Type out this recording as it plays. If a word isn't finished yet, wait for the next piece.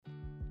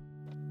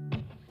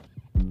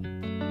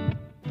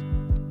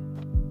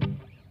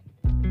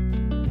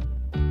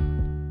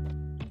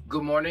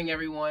good morning,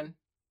 everyone.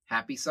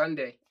 Happy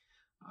Sunday.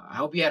 I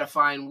hope you had a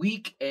fine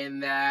week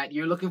and that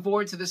you're looking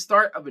forward to the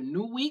start of a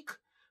new week.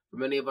 For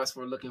many of us,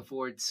 we're looking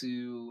forward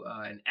to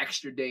an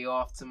extra day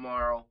off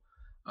tomorrow.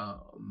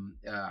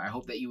 I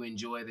hope that you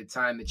enjoy the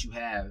time that you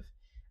have,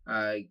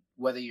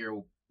 whether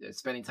you're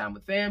spending time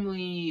with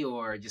family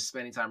or just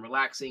spending time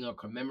relaxing or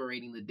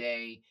commemorating the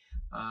day.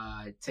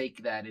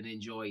 Take that and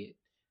enjoy it.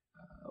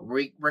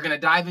 We're going to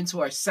dive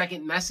into our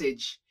second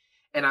message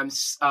and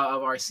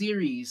of our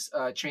series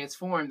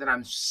Transformed, and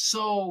I'm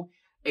so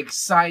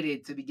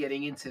excited to be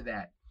getting into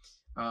that.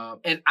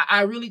 And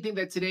I really think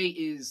that today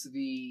is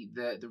the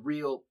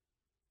real,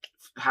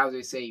 how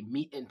they say,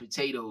 meat and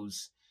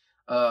potatoes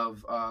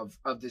of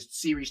this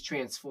series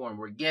Transform.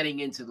 We're getting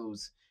into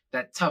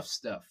that tough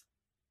stuff.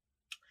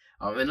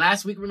 And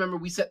last week, remember,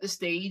 we set the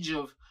stage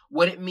of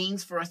what it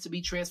means for us to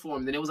be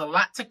transformed, and it was a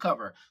lot to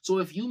cover. So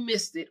if you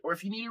missed it or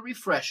if you need a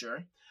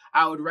refresher,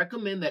 I would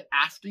recommend that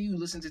after you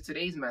listen to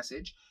today's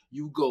message,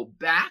 you go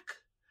back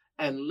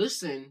and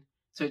listen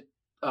to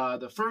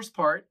the first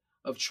part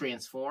of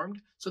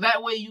Transformed. So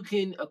that way you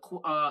can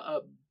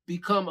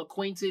become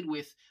acquainted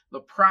with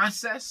the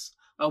process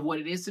of what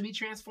it is to be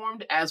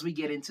transformed as we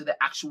get into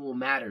the actual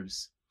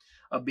matters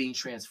of being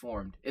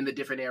transformed in the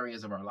different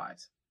areas of our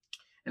lives.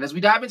 And as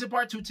we dive into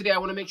part 2 today, I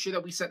want to make sure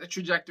that we set the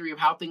trajectory of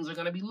how things are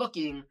going to be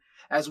looking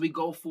as we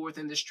go forth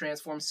in this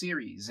Transform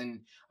series. And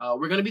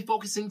we're going to be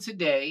focusing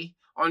today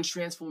on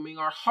transforming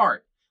our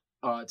heart.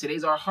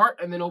 Today's our heart,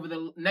 and then over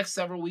the next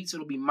several weeks,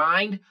 it'll be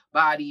mind,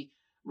 body,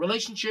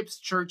 relationships,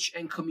 church,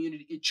 and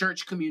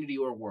community,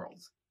 or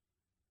world.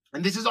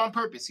 And this is on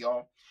purpose,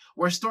 y'all.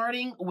 We're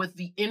starting with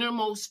the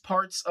innermost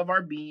parts of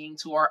our being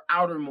to our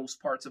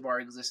outermost parts of our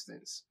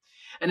existence.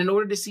 And in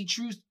order to see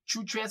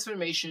true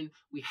transformation,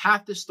 we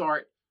have to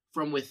start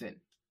from within.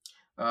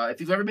 If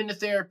you've ever been to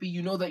therapy,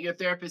 you know that your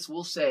therapist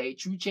will say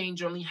true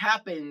change only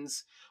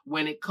happens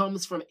when it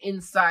comes from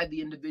inside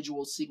the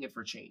individual seeking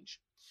for change.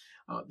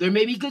 There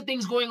may be good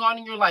things going on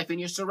in your life, in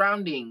your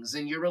surroundings,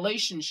 in your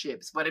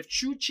relationships, but if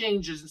true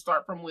change doesn't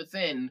start from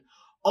within,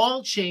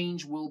 all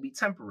change will be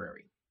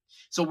temporary.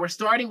 So we're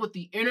starting with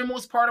the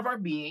innermost part of our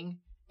being,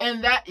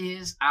 and that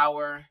is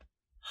our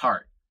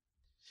heart.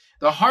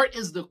 The heart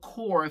is the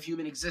core of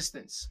human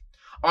existence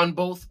on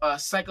both a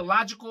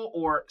psychological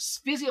or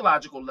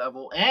physiological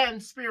level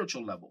and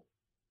spiritual level.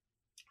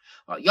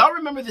 Y'all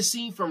remember the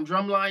scene from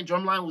Drumline?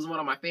 Drumline was one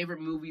of my favorite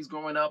movies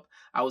growing up.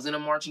 I was in a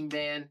marching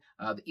band,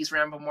 the East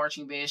Rampa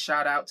Marching Band.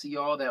 Shout out to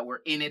y'all that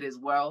were in it as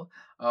well.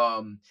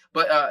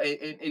 But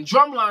in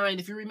Drumline,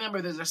 if you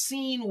remember, there's a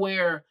scene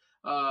where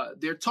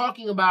they're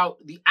talking about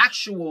the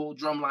actual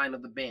drumline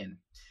of the band.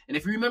 And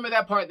if you remember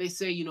that part, they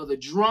say, the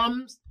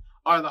drums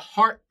are the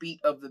heartbeat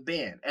of the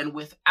band. And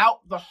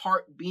without the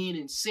heart being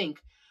in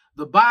sync,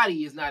 the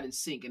body is not in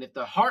sync. And if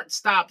the heart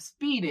stops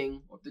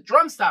beating, or if the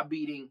drums stop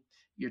beating,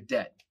 you're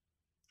dead.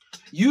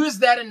 Use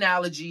that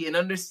analogy and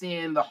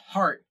understand the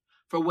heart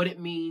for what it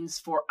means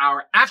for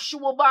our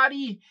actual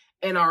body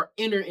and our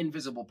inner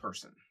invisible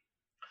person.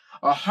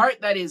 A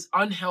heart that is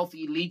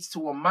unhealthy leads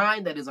to a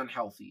mind that is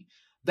unhealthy.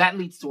 That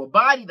leads to a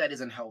body that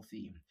is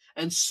unhealthy,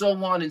 and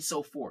so on and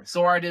so forth.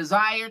 So our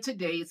desire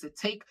today is to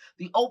take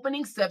the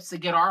opening steps to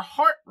get our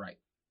heart right.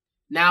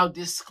 Now,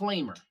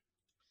 disclaimer.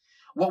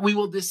 What we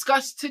will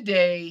discuss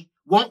today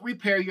won't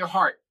repair your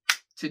heart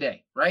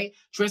today, right?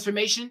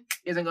 Transformation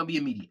isn't going to be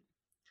immediate.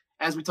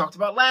 As we talked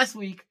about last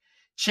week,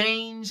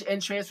 change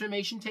and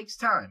transformation takes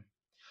time.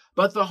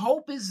 But the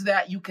hope is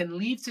that you can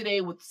leave today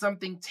with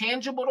something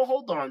tangible to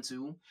hold on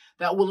to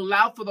that will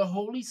allow for the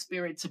Holy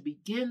Spirit to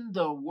begin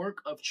the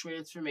work of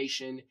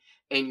transformation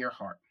in your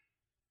heart.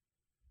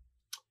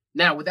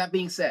 Now, with that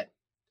being said,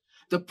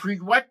 the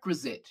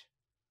prerequisite,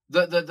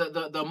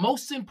 the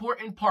most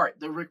important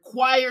part, the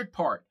required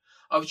part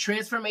of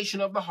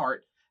transformation of the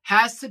heart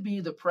has to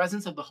be the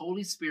presence of the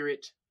Holy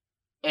Spirit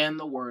and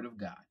the Word of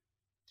God.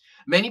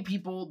 Many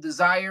people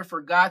desire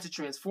for God to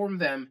transform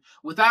them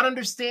without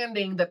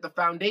understanding that the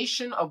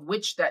foundation of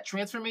which that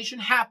transformation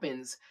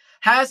happens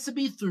has to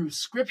be through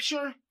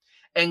Scripture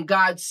and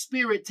God's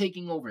Spirit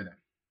taking over them.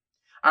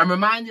 I'm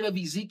reminded of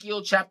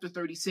Ezekiel chapter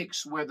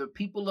 36, where the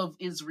people of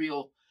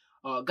Israel,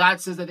 God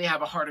says that they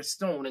have a heart of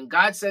stone. And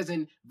God says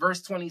in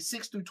verse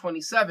 26 through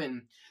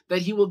 27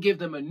 that he will give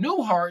them a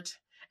new heart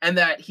and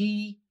that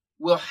he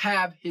will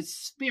have his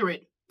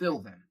Spirit fill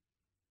them.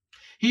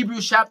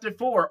 Hebrews chapter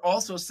 4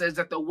 also says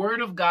that the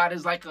word of God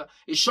is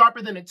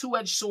sharper than a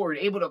two-edged sword,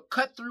 able to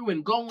cut through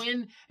and go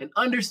in and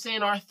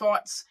understand our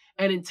thoughts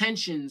and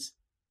intentions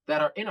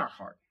that are in our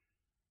heart.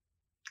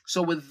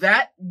 So with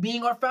that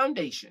being our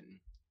foundation,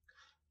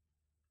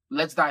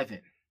 let's dive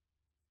in.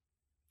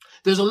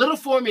 There's a little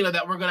formula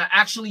that we're going to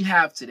actually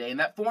have today, and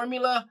that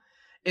formula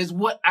is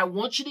what I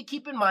want you to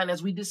keep in mind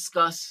as we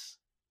discuss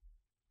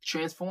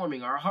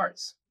transforming our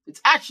hearts.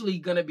 It's actually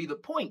going to be the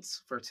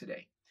points for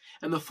today.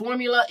 And the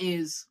formula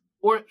is,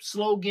 or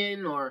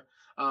slogan, or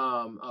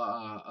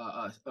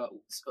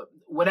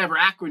whatever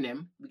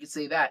acronym, we could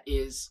say that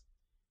is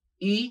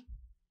EPG.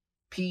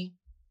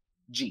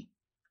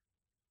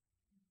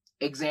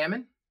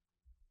 Examine,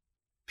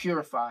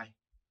 purify,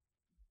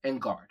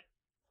 and guard.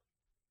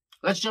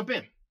 Let's jump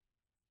in.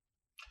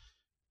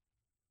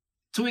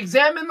 To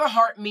examine the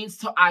heart means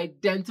to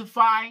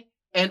identify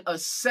and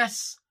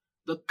assess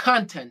the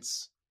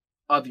contents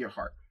of your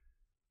heart.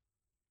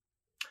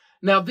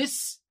 Now,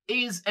 this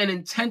is an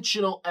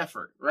intentional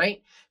effort,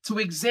 right? To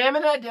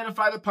examine and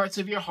identify the parts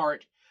of your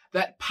heart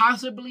that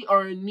possibly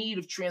are in need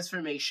of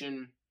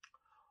transformation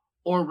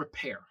or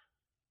repair.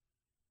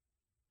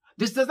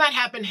 This does not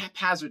happen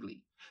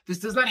haphazardly. This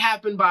does not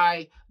happen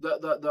by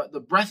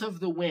the breath of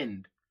the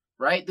wind,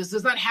 right? This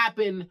does not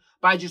happen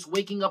by just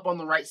waking up on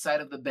the right side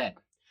of the bed.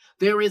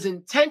 There is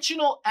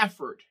intentional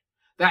effort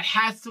that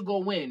has to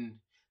go in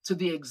to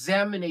the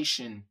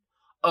examination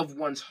of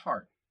one's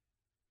heart.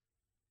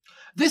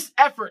 This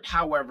effort,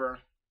 however,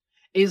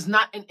 is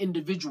not an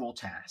individual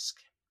task.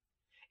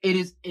 It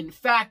is, in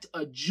fact,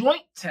 a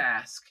joint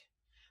task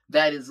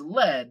that is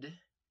led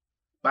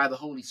by the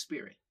Holy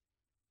Spirit.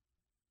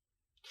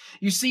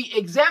 You see,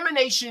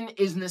 examination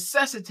is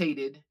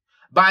necessitated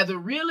by the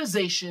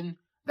realization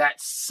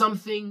that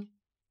something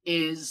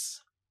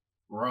is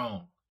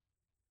wrong.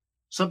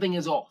 Something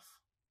is off.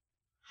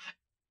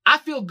 I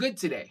feel good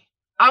today.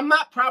 I'm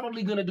not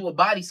probably going to do a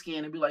body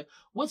scan and be like,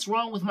 what's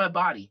wrong with my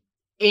body?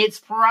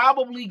 It's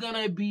probably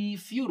going to be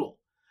futile.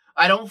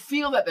 I don't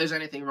feel that there's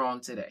anything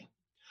wrong today.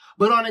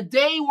 But on a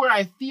day where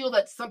I feel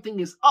that something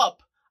is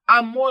up,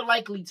 I'm more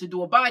likely to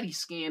do a body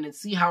scan and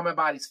see how my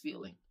body's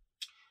feeling.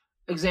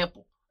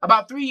 Example,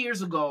 about 3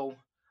 years ago,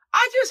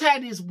 I just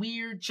had this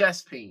weird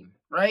chest pain,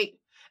 right?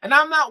 And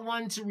I'm not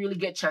one to really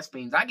get chest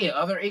pains. I get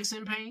other aches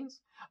and pains,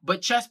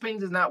 but chest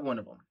pains is not one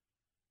of them.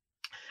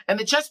 And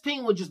the chest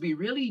pain would just be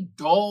really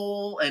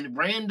dull and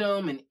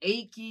random and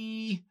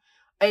achy.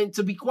 And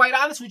to be quite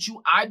honest with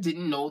you, I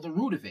didn't know the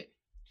root of it.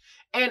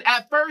 And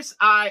at first,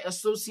 I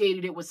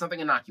associated it with something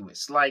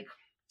innocuous. Like,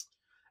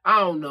 I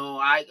don't know,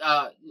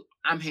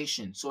 I'm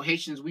Haitian. So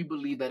Haitians, we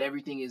believe that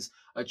everything is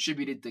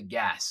attributed to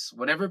gas.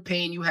 Whatever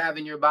pain you have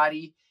in your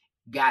body,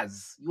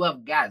 gas. You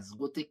have gas.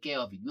 Go take care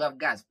of it. You have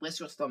gas. Bless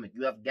your stomach.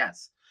 You have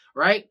gas.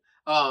 Right?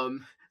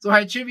 So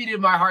I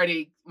attributed my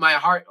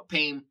heart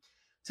pain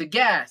to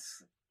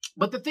gas.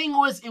 But the thing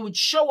was, it would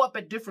show up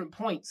at different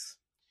points.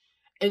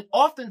 And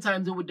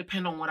oftentimes, it would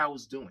depend on what I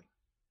was doing.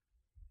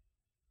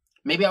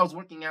 Maybe I was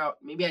working out.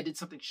 Maybe I did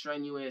something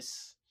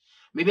strenuous.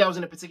 Maybe I was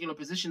in a particular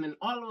position, and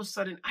all of a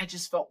sudden, I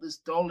just felt this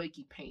dull,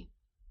 achy pain.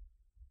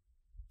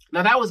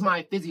 Now, that was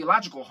my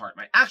physiological heart,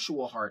 my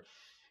actual heart.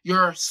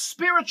 Your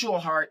spiritual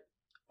heart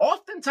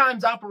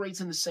oftentimes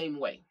operates in the same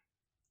way.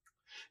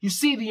 You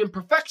see, the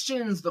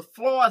imperfections, the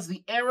flaws,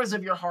 the errors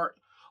of your heart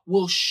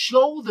will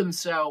show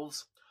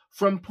themselves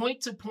from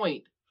point to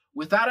point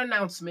without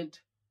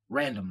announcement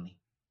randomly.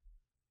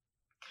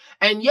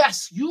 And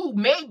yes, you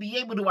may be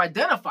able to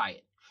identify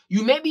it.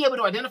 You may be able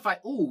to identify,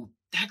 ooh,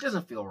 that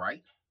doesn't feel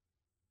right.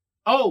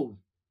 Oh,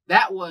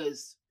 that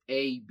was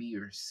A, B,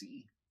 or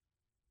C.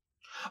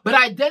 But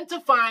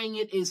identifying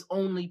it is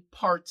only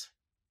part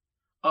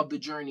of the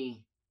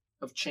journey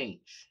of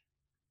change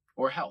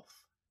or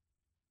health.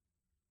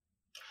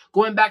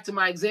 Going back to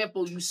my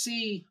example, you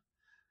see,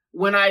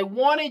 when I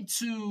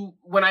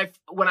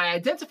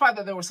identified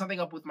that there was something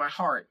up with my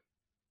heart,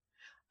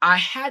 I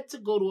had to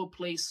go to a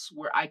place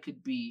where I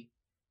could be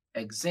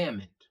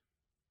examined,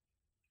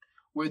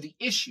 where the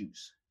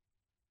issues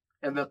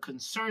and the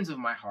concerns of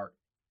my heart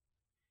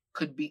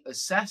could be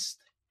assessed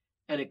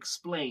and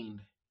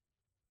explained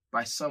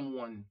by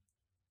someone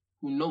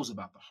who knows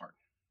about the heart.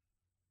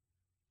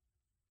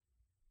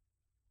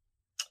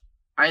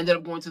 I ended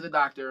up going to the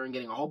doctor and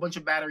getting a whole bunch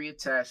of battery of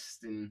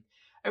tests, and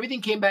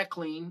everything came back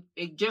clean.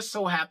 It just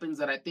so happens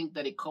that I think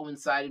that it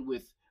coincided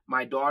with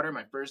my daughter,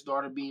 my first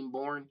daughter being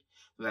born.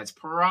 So that's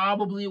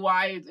probably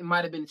why it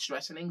might have been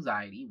stress and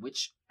anxiety,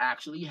 which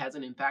actually has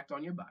an impact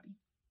on your body.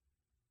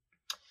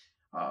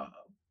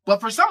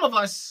 But for some of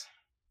us,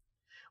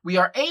 we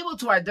are able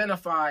to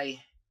identify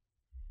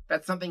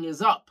that something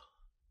is up,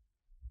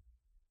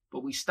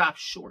 but we stop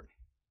short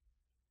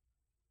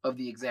of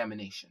the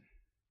examination.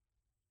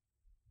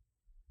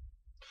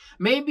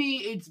 Maybe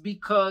it's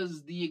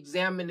because the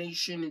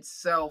examination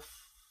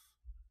itself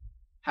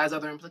has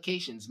other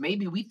implications.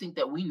 Maybe we think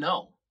that we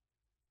know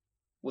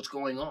what's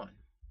going on.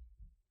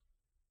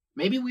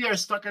 Maybe we are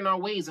stuck in our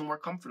ways and we're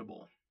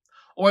comfortable.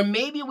 Or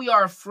maybe we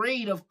are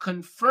afraid of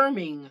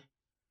confirming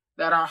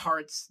that our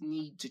hearts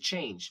need to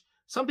change.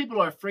 Some people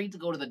are afraid to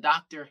go to the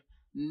doctor,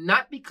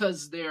 not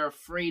because they're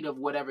afraid of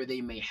whatever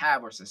they may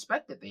have or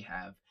suspect that they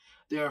have.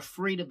 They're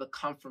afraid of the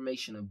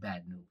confirmation of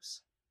bad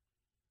news.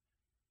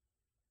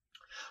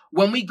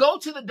 When we go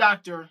to the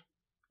doctor,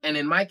 and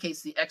in my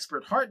case, the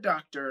expert heart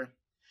doctor,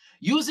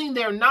 using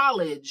their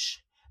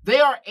knowledge, they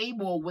are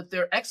able, with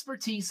their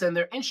expertise and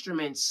their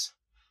instruments,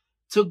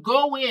 to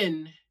go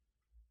in,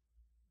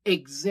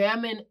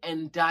 examine,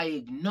 and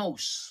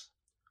diagnose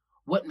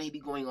what may be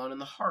going on in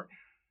the heart.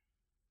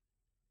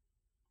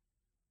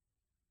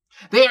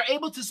 They are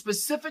able to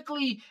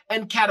specifically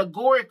and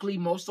categorically,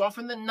 most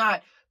often than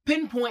not,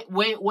 pinpoint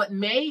what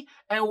may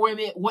and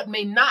what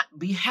may not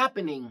be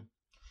happening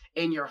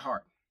in your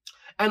heart.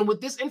 And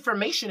with this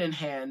information in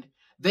hand,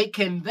 they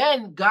can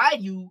then guide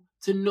you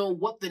to know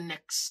what the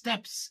next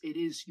steps it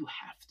is you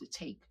have to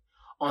take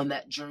on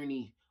that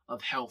journey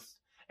of health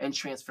and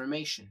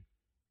transformation.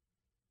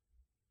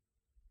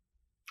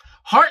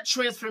 Heart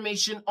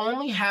transformation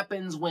only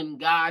happens when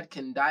God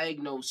can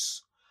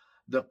diagnose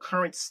the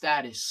current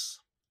status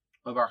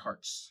of our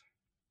hearts.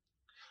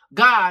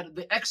 God,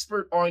 the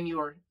expert on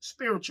your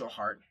spiritual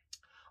heart,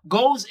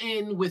 goes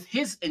in with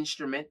his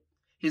instrument,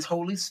 his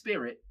Holy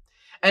Spirit,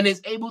 and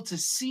is able to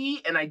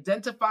see and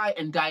identify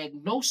and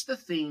diagnose the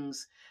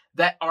things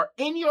that are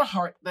in your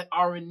heart that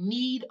are in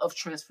need of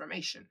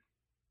transformation.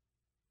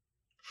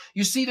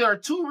 You see, there are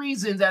two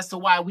reasons as to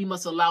why we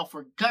must allow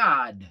for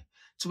God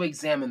to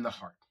examine the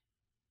heart.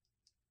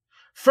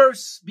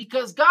 First,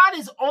 because God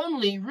is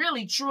only,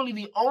 really, truly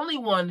the only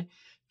one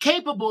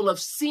capable of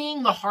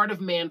seeing the heart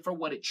of man for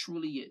what it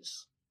truly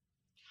is.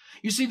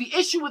 You see, the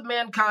issue with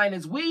mankind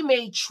is we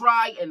may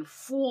try and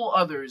fool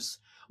others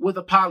with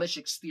a polished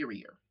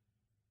exterior.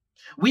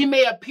 We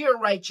may appear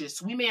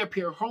righteous, we may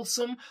appear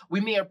wholesome,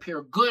 we may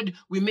appear good,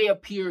 we may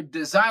appear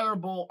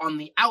desirable on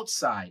the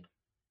outside,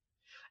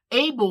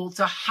 able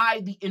to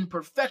hide the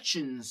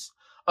imperfections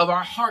of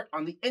our heart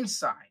on the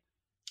inside.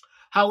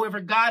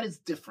 However, God is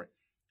different.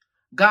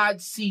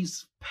 God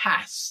sees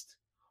past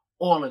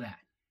all of that.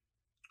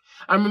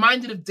 I'm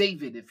reminded of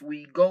David. If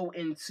we go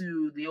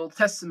into the Old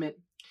Testament,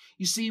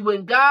 you see,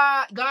 when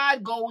God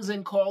goes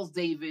and calls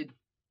David,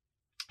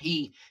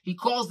 he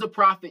calls the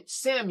prophet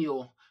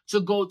Samuel to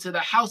go to the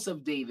house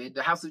of David,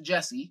 the house of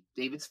Jesse,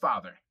 David's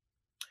father.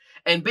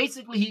 And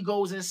basically he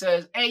goes and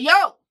says, hey,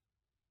 yo,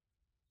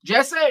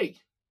 Jesse,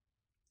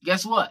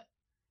 guess what?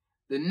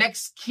 The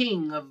next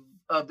king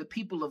of the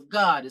people of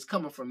God is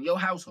coming from your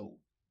household.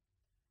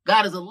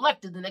 God has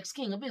elected the next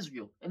king of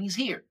Israel, and he's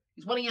here.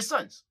 He's one of your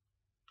sons.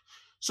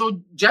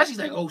 So Jesse's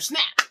like, oh,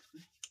 snap.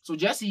 So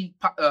Jesse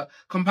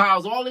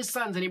compiles all his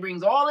sons, and he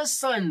brings all his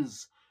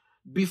sons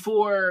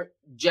before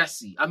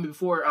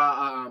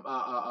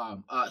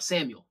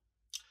Samuel.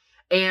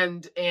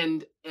 And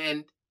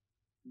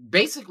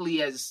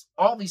basically, as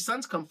all these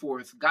sons come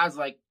forth, God's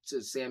like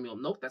to Samuel,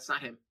 nope, that's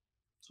not him.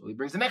 So he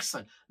brings the next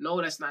son. No,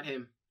 that's not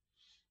him.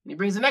 And he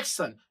brings the next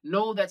son.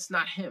 No, that's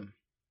not him.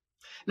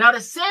 Now, to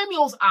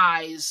Samuel's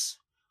eyes,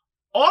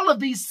 all of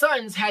these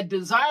sons had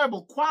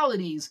desirable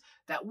qualities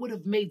that would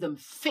have made them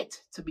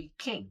fit to be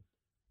king.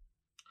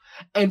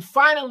 And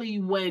finally,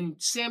 when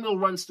Samuel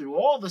runs through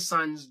all the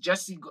sons,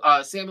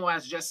 Samuel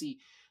asks Jesse,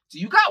 do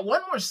you got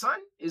one more son?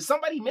 Is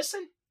somebody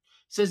missing? He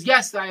says,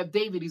 yes, I have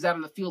David. He's out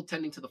in the field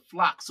tending to the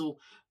flock. So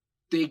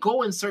they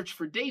go and search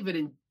for David,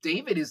 and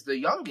David is the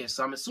youngest.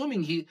 So I'm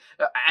assuming he,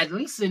 at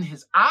least in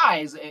his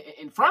eyes,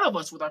 in front of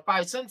us with our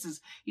five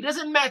senses, he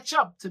doesn't match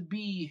up to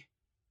be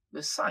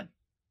the son.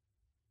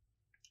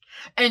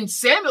 And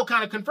Samuel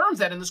kind of confirms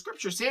that in the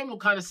scripture. Samuel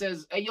kind of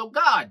says, hey, yo,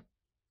 God,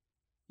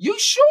 you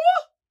sure?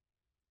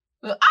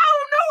 I don't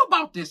know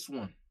about this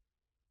one.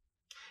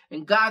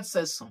 And God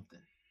says something.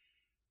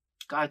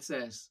 God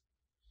says,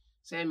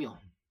 Samuel,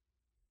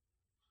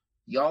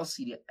 y'all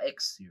see the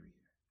exterior,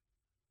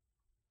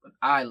 but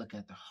I look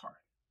at the heart.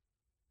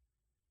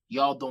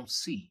 Y'all don't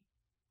see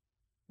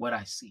what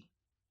I see.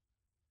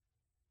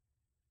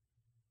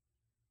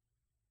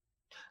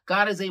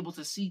 God is able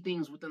to see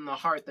things within the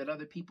heart that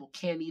other people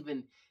can't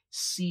even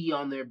see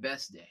on their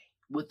best day,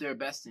 with their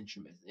best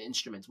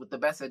instruments, with the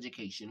best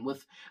education,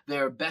 with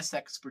their best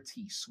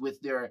expertise, with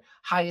their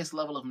highest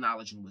level of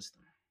knowledge and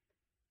wisdom.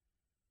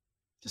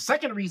 The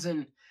second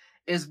reason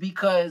is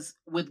because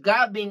with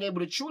God being able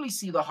to truly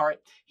see the heart,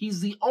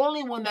 he's the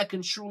only one that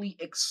can truly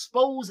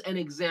expose and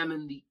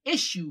examine the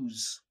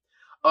issues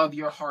of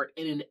your heart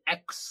in an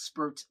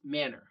expert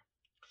manner.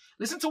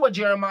 Listen to what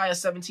Jeremiah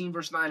 17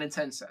 verse 9 and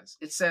 10 says.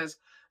 It says,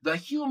 the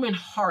human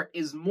heart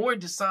is more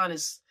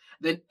dishonest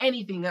than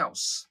anything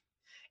else.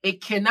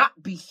 It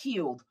cannot be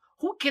healed.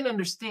 Who can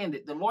understand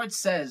it? The Lord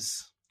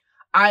says,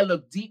 I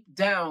look deep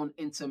down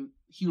into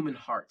human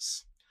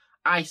hearts.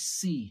 I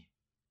see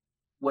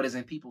what is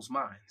in people's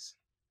minds.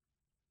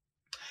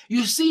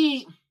 You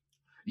see,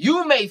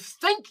 you may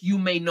think you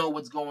may know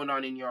what's going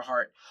on in your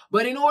heart,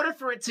 but in order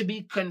for it to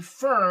be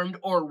confirmed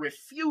or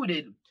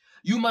refuted,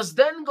 you must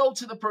then go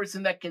to the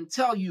person that can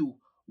tell you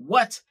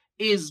what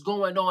is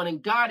going on,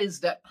 and God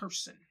is that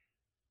person.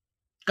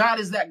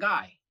 God is that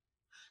guy.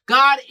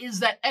 God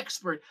is that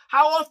expert.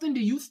 How often do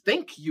you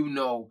think you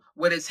know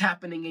what is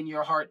happening in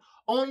your heart,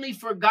 only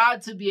for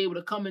God to be able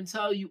to come and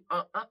tell you,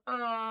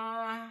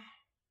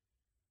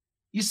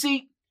 You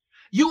see,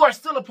 you are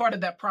still a part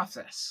of that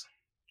process.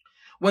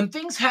 When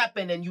things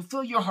happen and you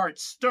feel your heart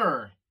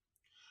stir,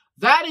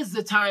 that is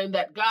the time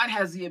that God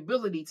has the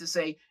ability to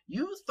say,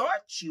 you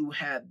thought you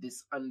had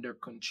this under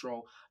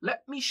control.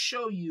 Let me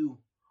show you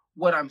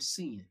what I'm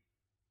seeing.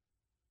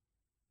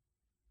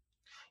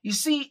 You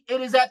see,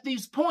 it is at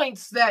these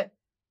points that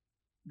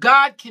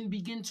God can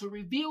begin to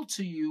reveal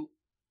to you,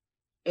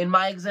 in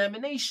my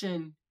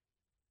examination,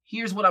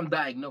 here's what I'm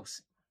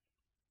diagnosing.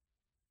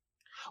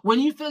 When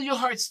you feel your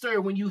heart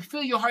stir, when you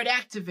feel your heart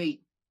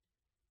activate,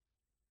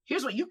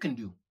 here's what you can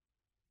do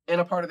in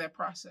a part of that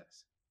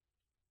process.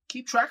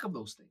 Keep track of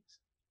those things.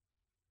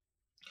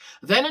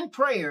 Then in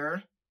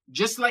prayer,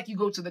 just like you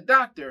go to the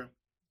doctor,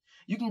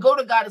 you can go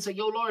to God and say,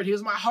 yo, Lord,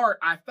 here's my heart.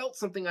 I felt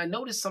something. I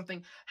noticed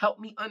something. Help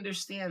me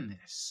understand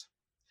this.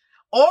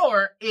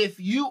 Or if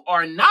you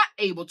are not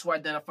able to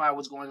identify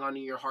what's going on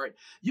in your heart,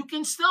 you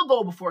can still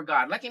go before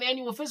God, like an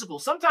annual physical.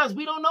 Sometimes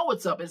we don't know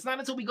what's up. It's not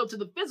until we go to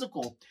the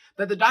physical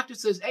that the doctor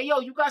says, hey, yo,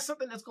 you got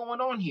something that's going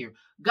on here.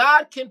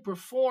 God can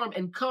perform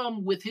and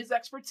come with his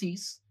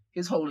expertise,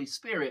 his Holy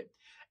Spirit,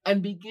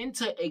 and begin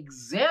to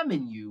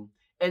examine you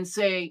and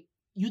say,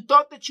 you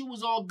thought that you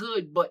was all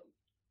good, but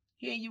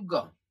here you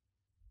go.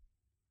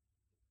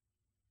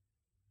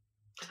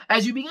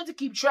 As you begin to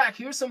keep track,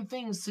 here's some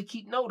things to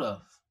keep note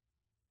of.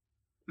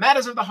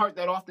 Matters of the heart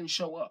that often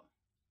show up: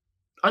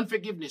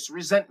 unforgiveness,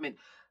 resentment,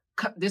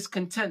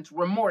 discontent,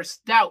 remorse,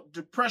 doubt,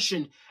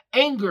 depression,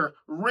 anger,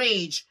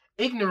 rage,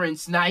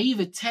 ignorance,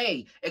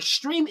 naivete,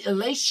 extreme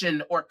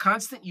elation, or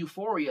constant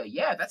euphoria.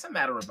 Yeah, that's a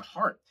matter of the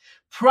heart.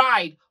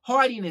 Pride,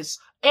 haughtiness,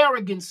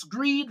 arrogance,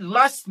 greed,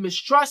 lust,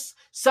 mistrust,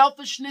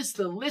 selfishness.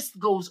 The list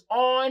goes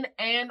on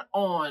and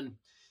on.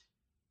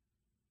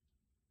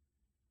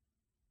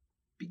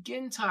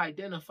 Begin to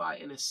identify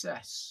and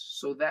assess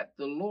so that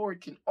the Lord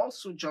can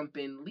also jump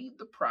in, lead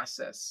the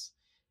process,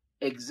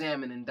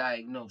 examine and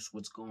diagnose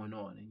what's going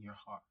on in your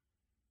heart.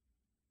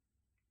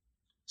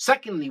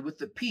 Secondly, with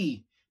the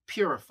P,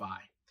 purify.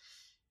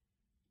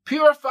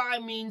 Purify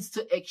means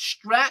to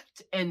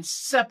extract and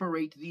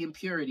separate the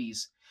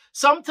impurities.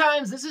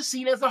 Sometimes this is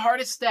seen as the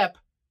hardest step.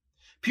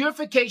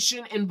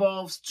 Purification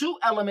involves two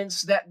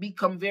elements that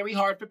become very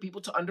hard for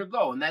people to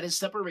undergo, and that is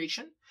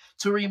separation,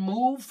 to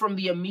remove from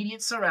the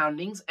immediate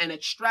surroundings, and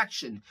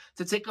extraction,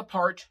 to take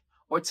apart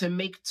or to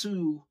make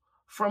two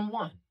from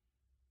one.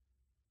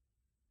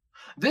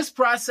 This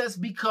process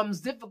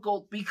becomes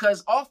difficult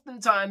because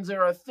oftentimes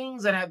there are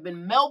things that have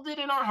been melded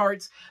in our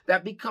hearts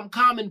that become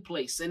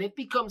commonplace, and it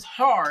becomes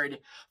hard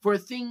for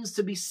things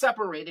to be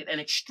separated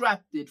and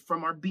extracted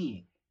from our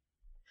being.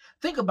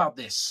 Think about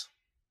this.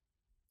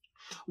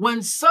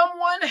 When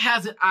someone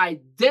has an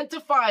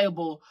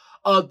identifiable,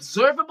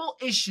 observable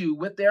issue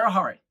with their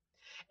heart,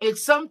 it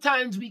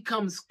sometimes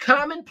becomes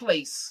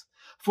commonplace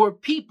for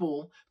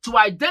people to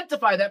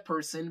identify that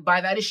person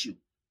by that issue.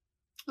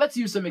 Let's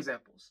use some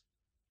examples.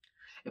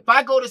 If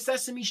I go to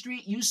Sesame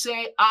Street, you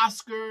say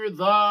Oscar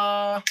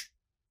the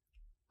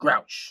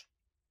Grouch,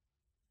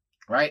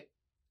 right?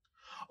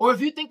 Or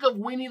if you think of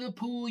Winnie the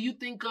Pooh, you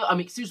think of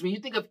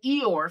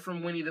Eeyore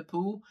from Winnie the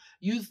Pooh,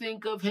 you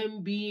think of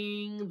him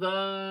being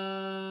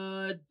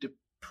the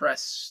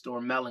depressed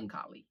or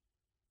melancholy.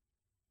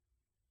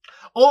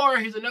 Or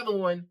here's another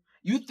one.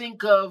 You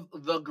think of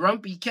the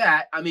grumpy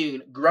cat.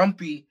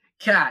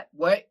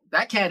 What?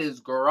 That cat is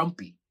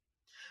grumpy.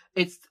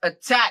 It's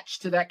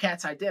attached to that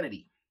cat's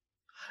identity.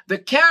 The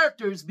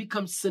characters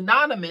become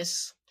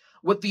synonymous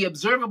with the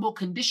observable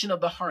condition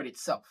of the heart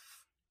itself.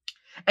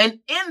 And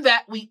in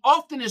that, we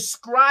often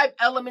ascribe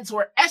elements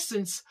or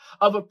essence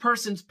of a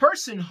person's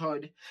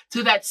personhood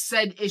to that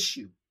said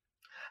issue.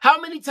 How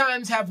many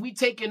times have we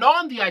taken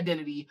on the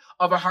identity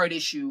of a heart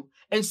issue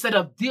instead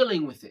of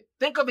dealing with it?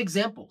 Think of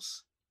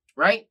examples,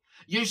 right?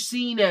 You're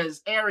seen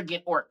as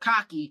arrogant or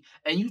cocky,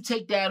 and you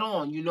take that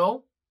on,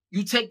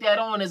 You take that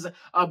on as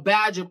a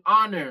badge of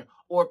honor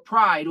or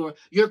pride, or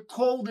you're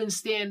cold and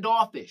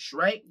standoffish,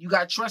 right? You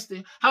got trust.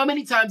 How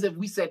many times have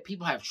we said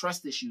people have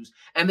trust issues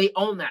and they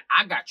own that?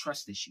 I got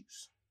trust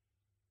issues.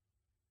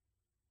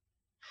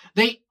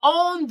 They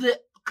own the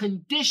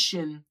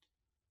condition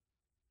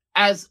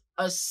as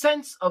a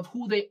sense of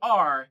who they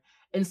are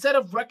instead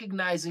of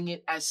recognizing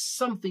it as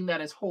something that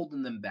is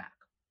holding them back.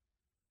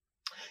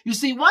 You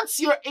see, once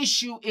your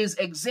issue is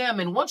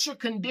examined, once your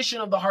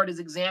condition of the heart is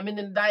examined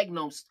and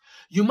diagnosed,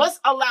 you must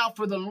allow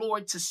for the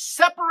Lord to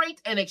separate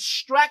and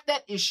extract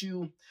that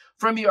issue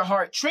from your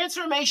heart.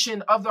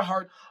 Transformation of the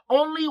heart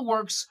only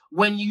works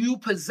when you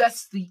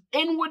possess the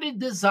inward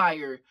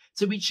desire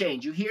to be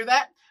changed. You hear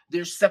that?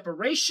 There's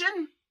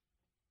separation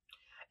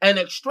and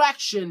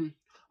extraction,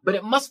 but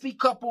it must be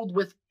coupled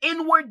with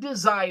inward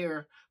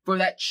desire for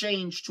that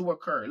change to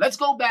occur. Let's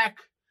go back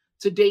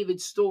to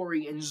David's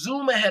story and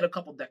zoom ahead a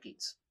couple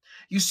decades.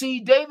 You see,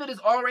 David is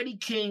already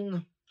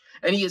king,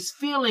 and he is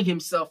feeling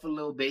himself a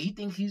little bit. He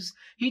thinks he's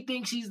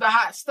the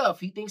hot stuff.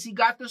 He thinks he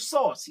got the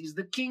sauce. He's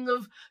the king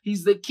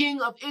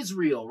of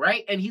Israel,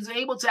 right? And he's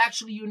able to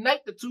actually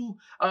unite the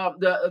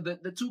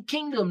two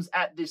kingdoms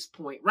at this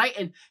point, right?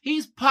 And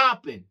he's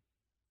popping.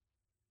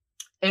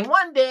 And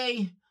one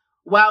day,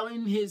 while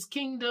in his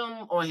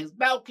kingdom, on his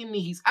balcony,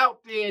 he's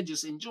out there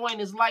just enjoying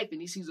his life, and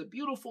he sees a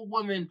beautiful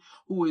woman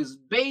who is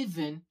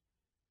bathing,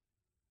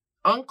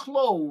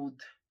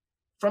 unclothed,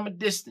 from a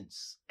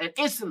distance. And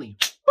instantly,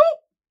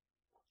 boop,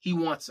 he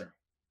wants her.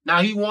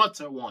 Now he wants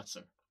her.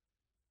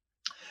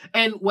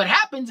 And what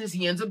happens is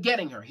he ends up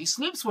getting her. He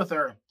sleeps with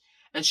her,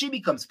 and she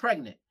becomes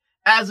pregnant.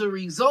 As a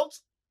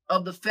result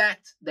of the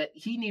fact that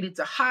he needed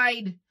to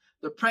hide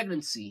the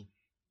pregnancy,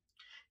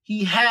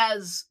 he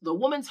has the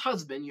woman's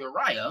husband,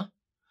 Uriah,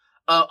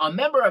 a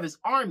member of his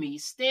army,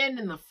 stand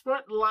in the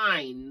front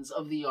lines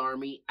of the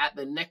army at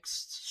the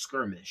next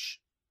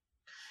skirmish.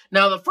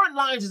 Now, the front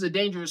lines is a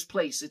dangerous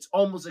place. It's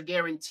almost a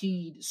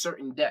guaranteed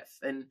certain death.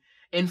 And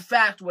in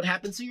fact, what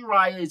happened to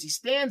Uriah is he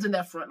stands in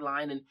that front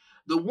line, and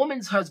the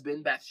woman's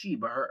husband,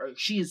 Bathsheba, her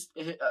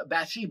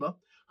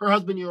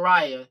husband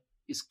Uriah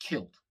is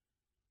killed.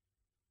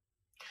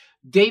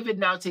 David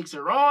now takes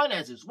her on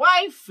as his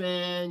wife,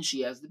 and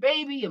she has the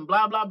baby, and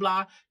blah, blah,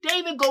 blah.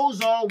 David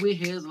goes on with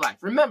his life.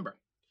 Remember,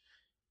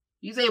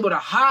 he's able to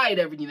hide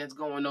everything that's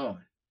going on.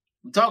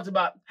 We talked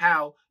about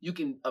how you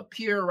can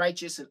appear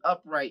righteous and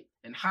upright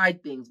and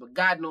hide things, but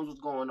God knows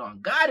what's going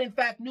on. God, in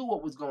fact, knew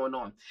what was going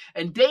on.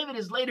 And David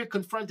is later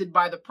confronted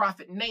by the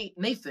prophet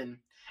Nathan.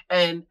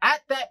 And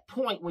at that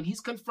point, when he's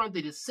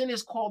confronted, his sin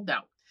is called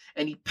out.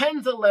 And he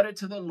pens a letter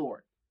to the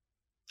Lord.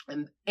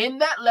 And in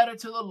that letter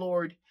to the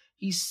Lord,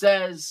 he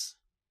says,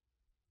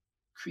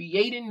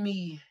 create in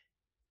me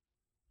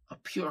a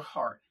pure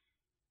heart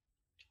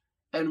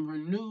and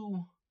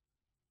renew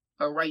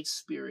a right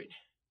spirit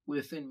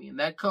within me. And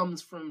that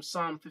comes from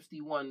Psalm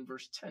 51,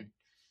 verse 10.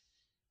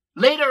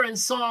 Later in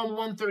Psalm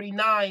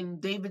 139,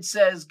 David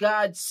says,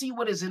 God, see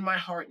what is in my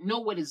heart, know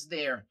what is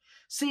there.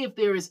 See if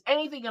there is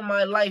anything in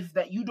my life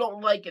that you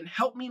don't like, and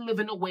help me live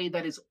in a way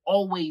that is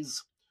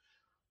always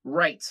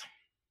right.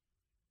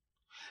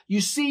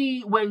 You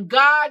see, when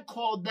God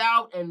called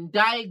out and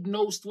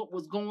diagnosed what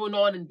was going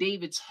on in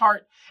David's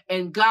heart,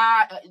 and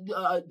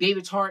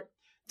David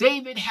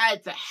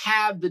had to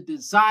have the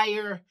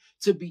desire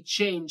to be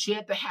changed. He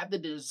had to have the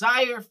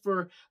desire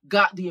for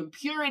God, the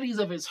impurities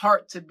of his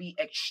heart to be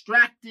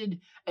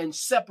extracted and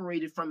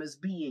separated from his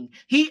being.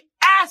 He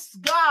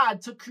asked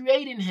God to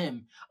create in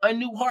him a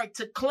new heart,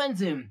 to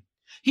cleanse him.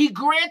 He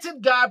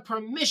granted God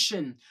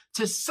permission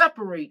to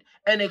separate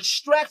and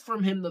extract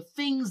from him the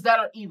things that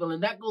are evil.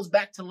 And that goes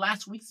back to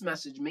last week's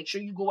message. Make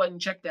sure you go ahead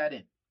and check that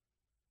in.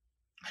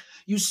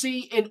 You see,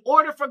 in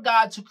order for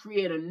God to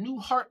create a new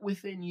heart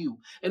within you,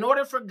 in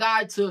order for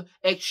God to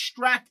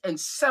extract and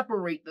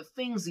separate the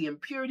things, the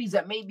impurities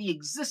that may be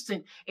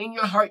existent in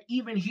your heart,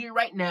 even here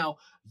right now,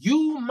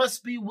 you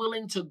must be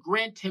willing to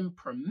grant him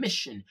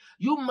permission.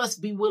 You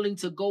must be willing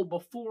to go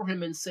before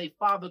him and say,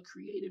 Father,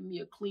 create in me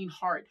a clean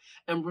heart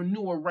and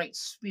renew a right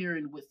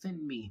spirit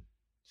within me.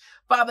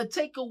 Father,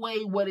 take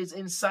away what is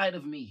inside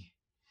of me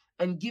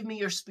and give me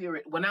your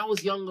spirit. When I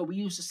was younger, we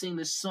used to sing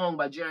this song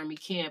by Jeremy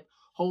Camp,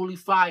 Holy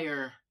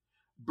fire,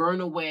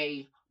 burn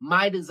away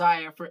my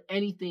desire for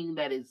anything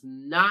that is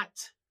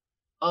not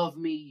of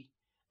me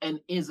and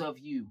is of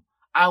you.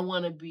 I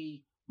want to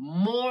be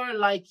more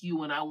like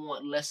you and I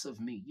want less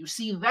of me. You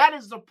see, that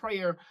is the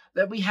prayer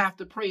that we have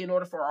to pray in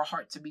order for our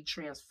heart to be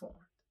transformed.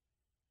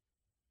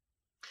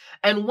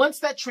 And once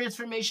that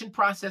transformation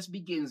process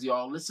begins,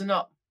 y'all, listen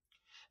up.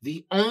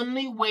 The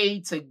only way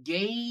to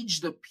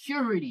gauge the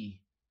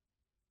purity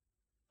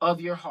of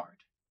your heart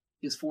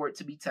is for it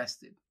to be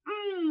tested.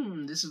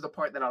 This is the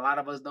part that a lot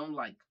of us don't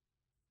like.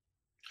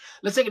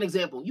 Let's take an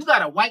example. You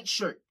got a white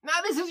shirt.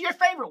 Now, this is your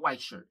favorite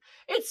white shirt.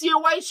 It's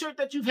your white shirt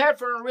that you've had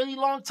for a really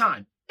long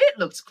time. It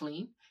looks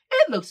clean.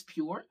 It looks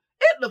pure.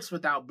 It looks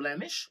without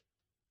blemish.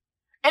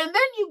 And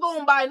then you go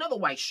and buy another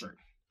white shirt.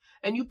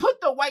 And you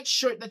put the white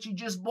shirt that you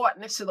just bought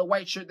next to the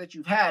white shirt that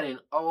you've had, and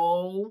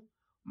oh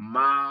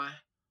my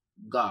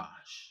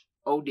gosh.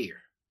 Oh dear.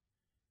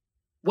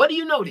 What do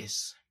you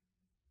notice?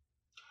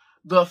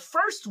 The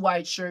first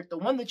white shirt, the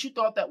one that you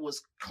thought that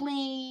was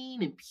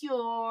clean and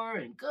pure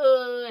and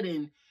good,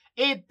 and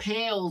it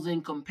pales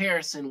in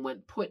comparison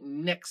when put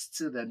next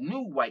to the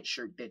new white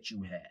shirt that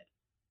you had.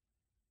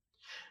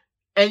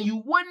 And you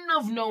wouldn't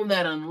have known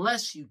that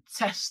unless you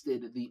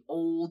tested the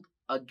old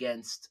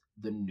against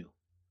the new.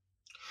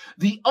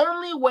 The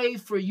only way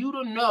for you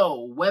to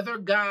know whether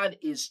God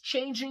is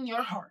changing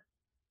your heart,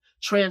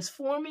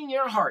 transforming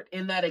your heart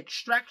in that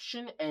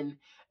extraction and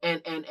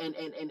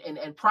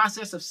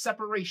process of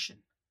separation,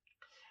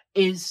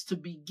 is to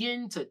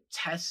begin to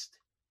test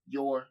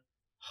your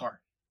heart.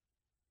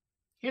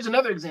 Here's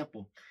another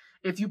example.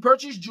 If you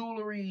purchase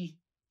jewelry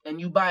and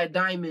you buy a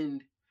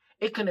diamond,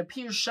 it can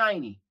appear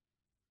shiny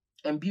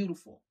and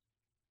beautiful.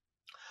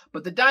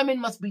 But the diamond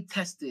must be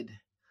tested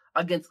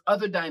against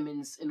other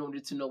diamonds in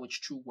order to know its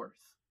true worth.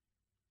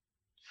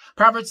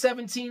 Proverbs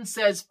 17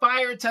 says,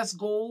 fire tests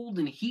gold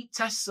and heat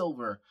tests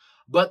silver,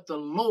 but the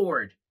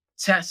Lord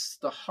tests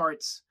the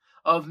hearts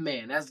of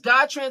man. As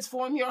God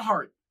transforms your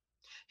heart,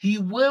 he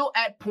will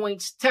at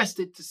points test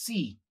it to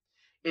see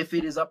if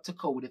it is up to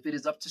code, if it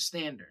is up to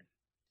standard.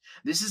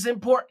 This is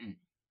important.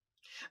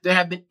 There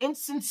have been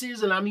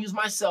instances, and I'm using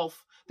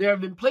myself, there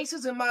have been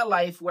places in my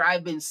life where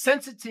I've been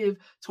sensitive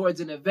towards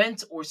an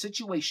event or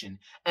situation,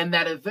 and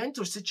that event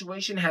or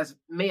situation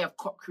may have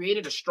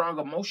created a strong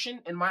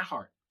emotion in my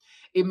heart.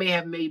 It may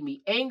have made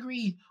me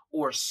angry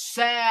or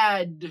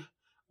sad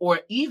or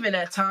even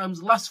at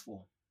times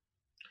lustful.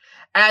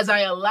 As I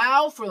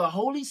allow for the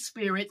Holy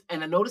Spirit,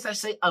 and I notice I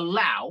say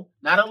allow,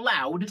 not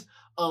allowed,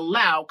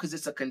 allow, because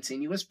it's a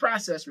continuous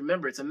process.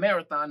 Remember, it's a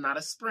marathon, not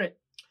a sprint.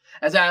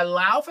 As I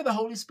allow for the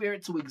Holy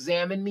Spirit to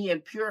examine me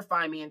and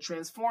purify me and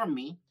transform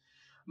me,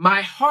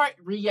 my heart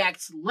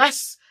reacts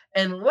less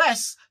and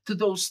less to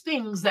those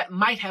things that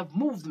might have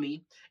moved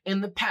me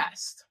in the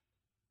past.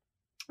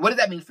 What does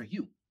that mean for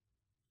you?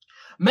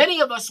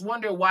 Many of us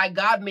wonder why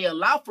God may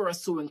allow for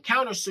us to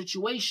encounter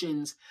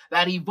situations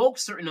that evoke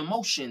certain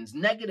emotions,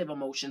 negative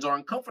emotions, or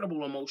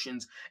uncomfortable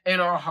emotions in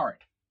our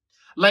heart.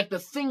 Like the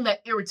thing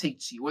that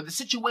irritates you, or the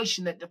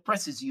situation that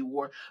depresses you,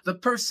 or the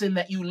person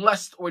that you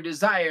lust or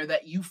desire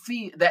that you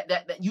feel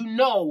that you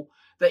know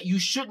that you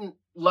shouldn't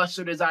lust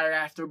or desire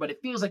after, but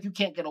it feels like you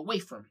can't get away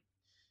from.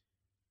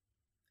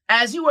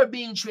 As you are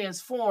being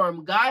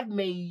transformed, God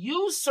may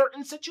use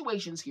certain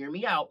situations, hear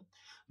me out.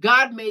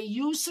 God may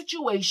use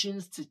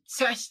situations to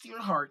test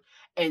your heart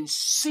and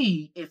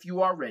see if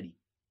you are ready.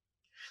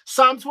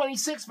 Psalm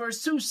 26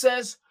 verse 2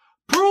 says,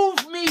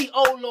 "Prove me,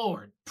 O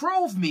Lord,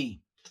 prove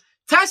me.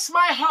 Test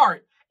my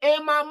heart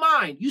and my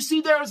mind." You see,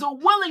 there is a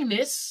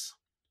willingness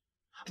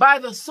by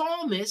the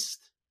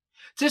psalmist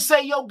to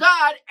say, yo,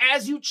 God,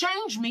 as you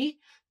change me,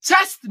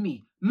 test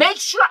me. Make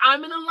sure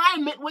I'm in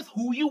alignment with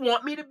who you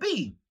want me to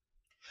be.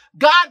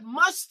 God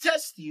must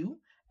test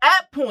you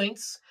at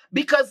points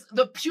because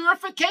the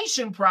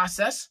purification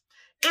process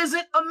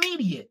isn't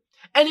immediate.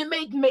 And it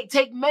may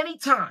take many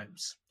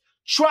times,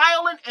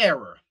 trial and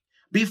error,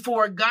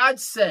 before God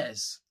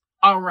says,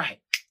 all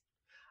right,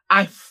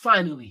 I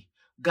finally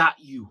got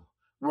you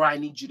where I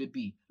need you to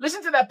be.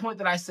 Listen to that point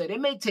that I said.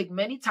 It may take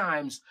many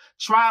times,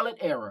 trial and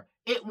error.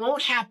 It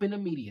won't happen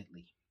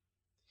immediately.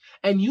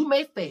 And you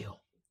may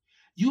fail.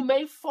 You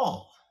may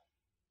fall.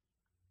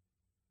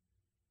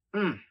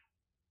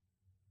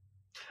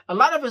 A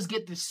lot of us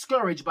get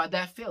discouraged by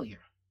that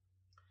failure.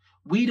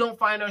 We don't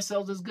find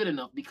ourselves as good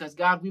enough because,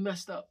 God, we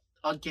messed up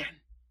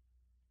again.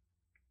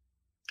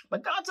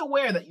 But God's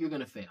aware that you're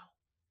going to fail.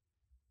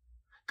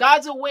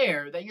 God's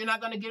aware that you're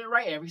not going to get it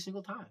right every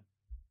single time.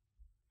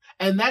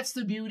 And that's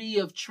the beauty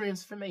of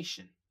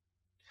transformation.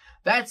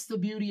 That's the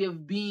beauty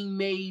of being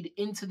made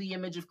into the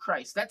image of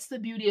Christ. That's the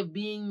beauty of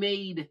being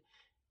made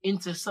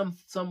into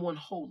someone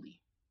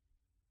holy.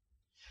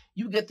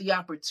 You get the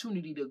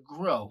opportunity to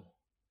grow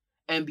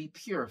and be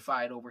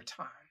purified over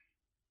time.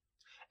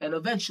 And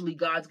eventually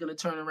God's going to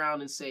turn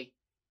around and say,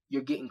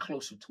 you're getting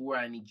closer to where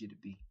I need you to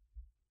be.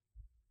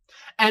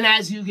 And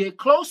as you get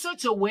closer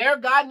to where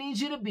God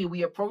needs you to be,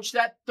 we approach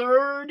that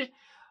third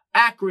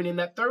acronym,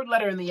 that third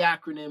letter in the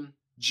acronym,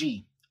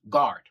 G,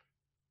 guard.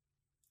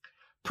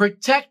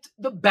 Protect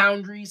the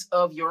boundaries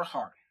of your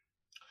heart.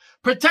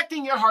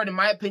 Protecting your heart, in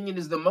my opinion,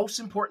 is the most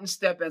important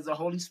step as the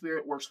Holy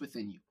Spirit works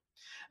within you.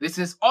 This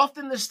is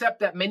often the step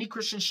that many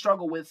Christians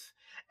struggle with,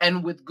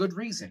 and with good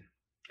reason.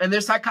 And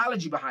there's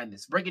psychology behind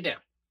this. Break it down.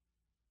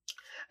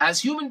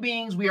 As human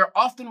beings, we are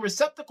often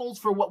receptacles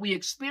for what we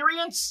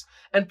experience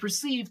and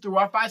perceive through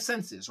our five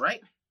senses,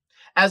 right?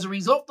 As a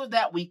result of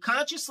that, we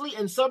consciously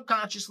and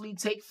subconsciously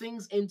take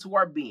things into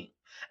our being.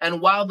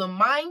 And while the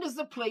mind is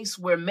the place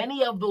where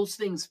many of those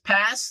things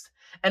pass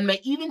and may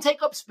even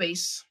take up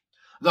space,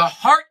 the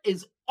heart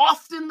is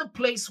often the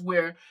place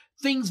where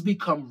things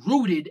become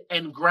rooted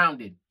and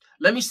grounded.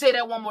 Let me say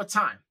that one more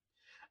time.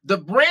 The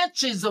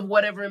branches of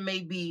whatever it may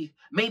be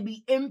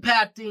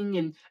impacting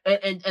and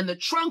the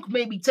trunk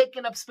may be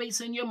taking up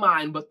space in your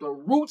mind, but the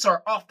roots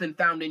are often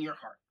found in your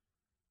heart.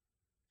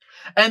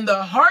 And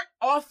the heart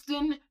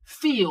often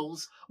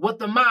feels what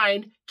the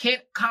mind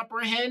can't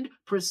comprehend,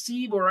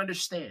 perceive, or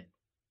understand.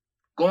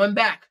 Going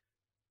back,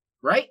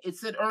 right? It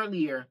said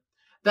earlier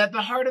that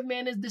the heart of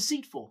man is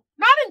deceitful.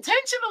 Not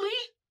intentionally.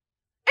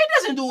 It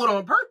doesn't do it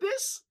on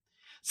purpose.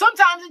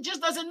 Sometimes it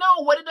just doesn't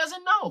know what it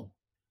doesn't know.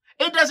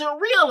 It doesn't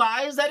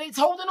realize that it's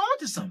holding on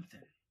to something.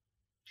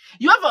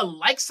 You ever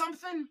like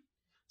something,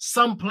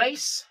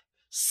 someplace,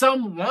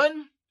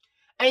 someone,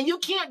 and you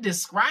can't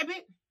describe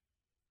it?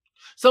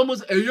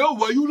 Someone's, hey, yo,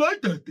 why you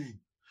like that thing?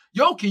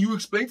 Yo, can you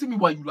explain to me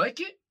why you like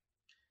it?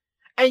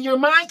 And your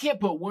mind can't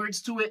put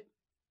words to it.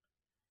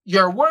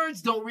 Your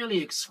words don't really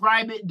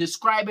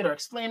describe it, or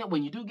explain it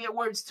when you do get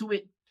words to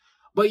it.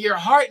 But your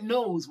heart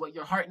knows what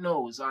your heart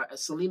knows.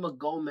 Selena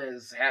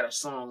Gomez had a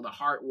song, The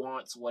Heart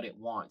Wants What It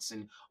Wants.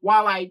 And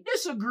while I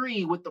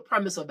disagree with the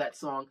premise of that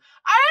song,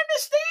 I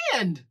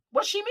understand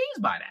what she means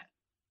by that.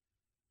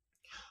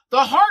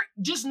 The heart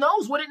just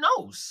knows what it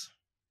knows.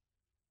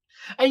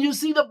 And you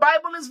see, the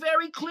Bible is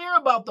very clear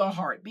about the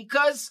heart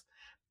because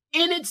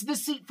in its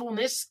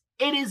deceitfulness,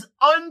 it is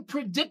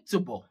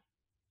unpredictable.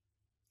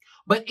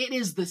 But it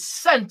is the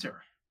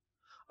center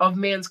of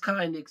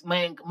mankind's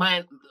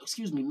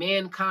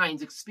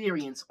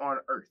experience on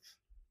earth.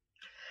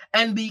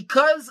 And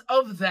because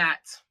of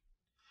that,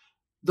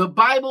 the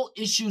Bible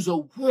issues a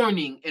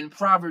warning in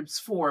Proverbs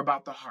 4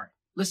 about the heart.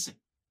 Listen,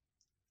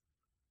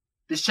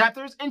 this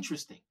chapter is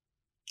interesting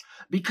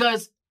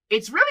because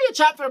it's really a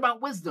chapter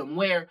about wisdom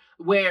where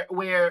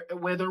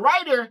the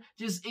writer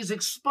just is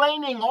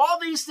explaining all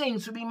these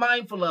things to be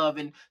mindful of,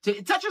 and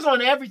it touches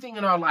on everything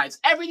in our lives,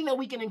 everything that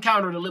we can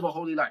encounter to live a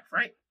holy life,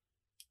 right?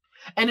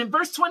 And in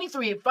verse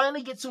 23, it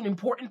finally gets to an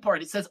important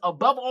part. It says,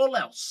 above all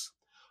else,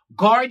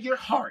 guard your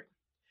heart.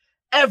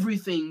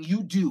 Everything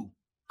you do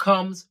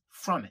comes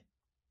from it.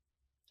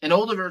 An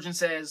older version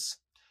says,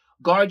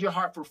 guard your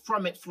heart, for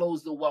from it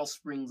flows the well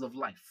springs of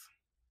life.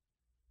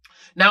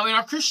 Now, in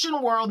our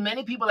Christian world,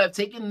 many people have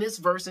taken this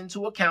verse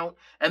into account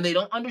and they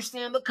don't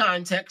understand the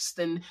context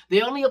and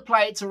they only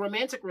apply it to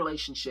romantic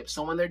relationships.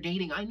 So when they're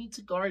dating, I need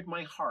to guard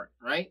my heart,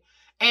 right?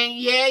 And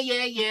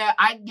yeah,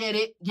 I get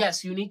it.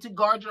 Yes, you need to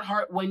guard your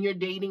heart when you're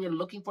dating and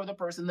looking for the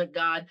person that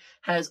God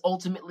has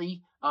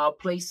ultimately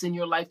placed in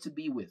your life to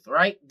be with,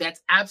 right?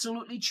 That's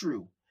absolutely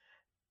true.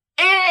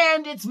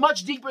 And it's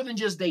much deeper than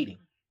just dating.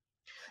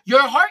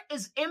 Your heart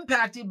is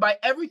impacted by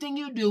everything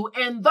you do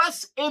and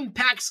thus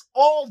impacts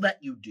all that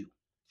you do.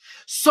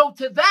 So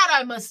to that,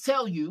 I must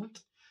tell you,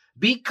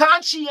 be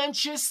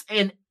conscientious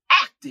and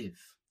active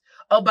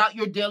about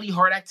your daily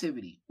heart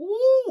activity.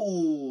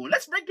 Ooh,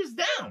 let's break this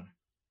down.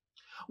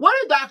 What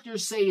do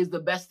doctors say is the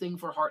best thing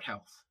for heart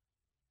health?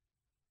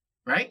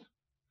 Right?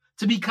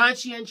 To be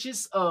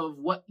conscientious of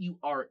what you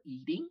are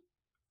eating,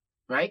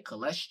 right?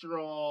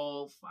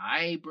 Cholesterol,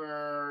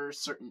 fiber,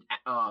 certain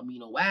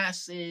amino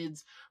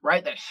acids,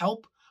 right? That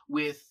help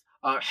with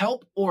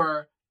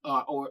or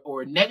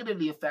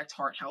negatively affect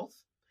heart health.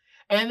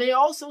 And they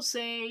also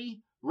say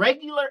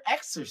regular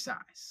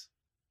exercise,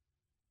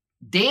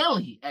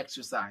 daily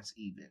exercise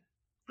even,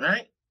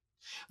 right?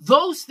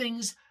 Those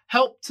things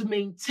help to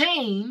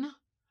maintain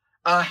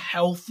a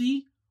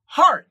healthy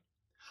heart.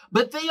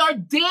 But they are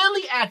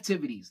daily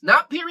activities,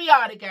 not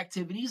periodic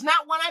activities,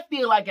 not when I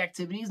feel like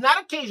activities,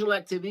 not occasional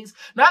activities,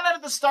 not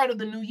at the start of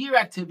the new year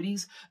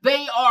activities.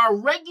 They are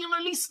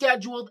regularly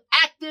scheduled,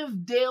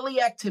 active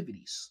daily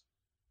activities.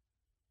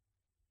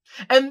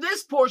 And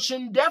this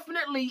portion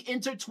definitely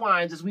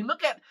intertwines as we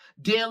look at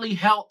daily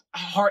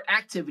heart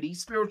activity,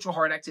 spiritual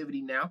heart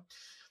activity now.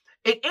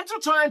 It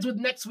intertwines with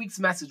next week's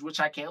message, which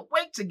I can't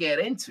wait to get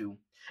into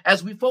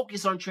as we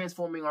focus on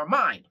transforming our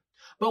mind.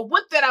 But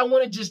with that, I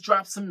want to just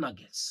drop some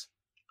nuggets.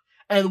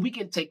 And we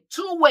can take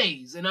two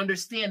ways in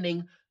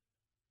understanding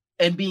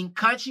and being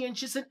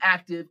conscientious and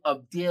active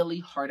of daily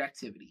heart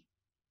activity.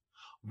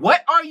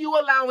 What are you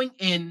allowing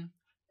in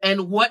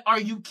and what are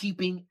you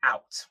keeping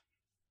out?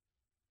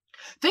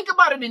 Think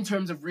about it in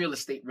terms of real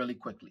estate really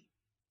quickly.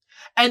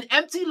 An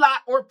empty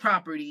lot or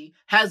property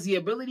has the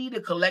ability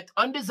to collect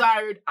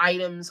undesired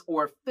items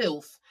or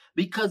filth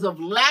because of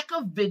lack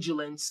of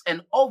vigilance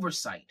and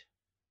oversight,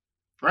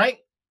 right?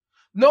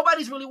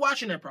 Nobody's really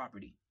watching that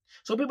property.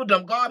 So people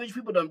dump garbage,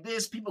 people dump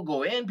this, people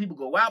go in, people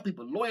go out,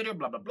 people loiter,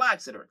 blah, blah, blah,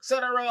 et cetera, et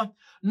cetera.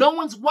 No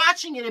one's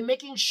watching it and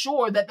making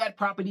sure that that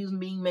property is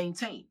being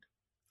maintained.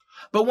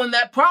 But when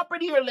that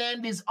property or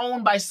land is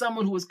owned by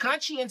someone who is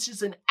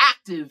conscientious and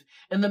active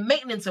in the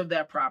maintenance of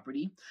that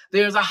property,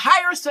 there's a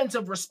higher sense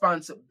of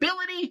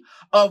responsibility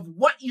of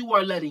what you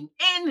are letting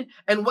in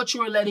and what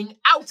you are letting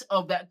out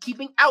of that,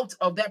 keeping out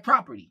of that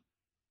property.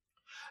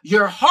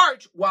 Your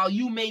heart, while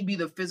you may be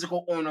the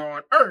physical owner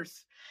on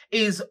earth,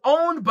 is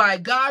owned by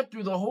God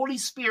through the Holy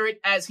Spirit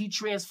as he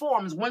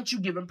transforms once you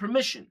give him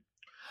permission.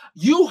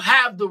 You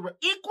have the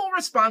equal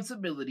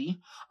responsibility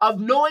of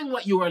knowing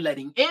what you are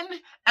letting in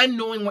and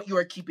knowing what you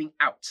are keeping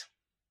out.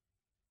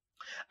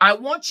 I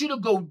want you to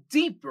go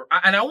deeper,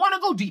 and I want to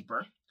go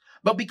deeper,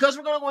 but because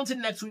we're going to go into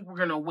next week, we're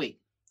going to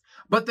wait.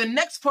 But the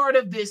next part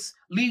of this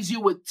leaves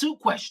you with two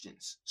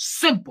questions.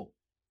 Simple.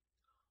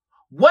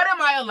 What am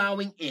I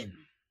allowing in?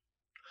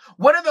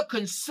 What are the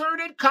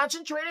concerted,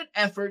 concentrated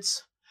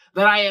efforts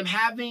that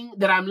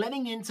I'm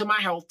letting into my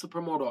health to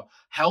promote a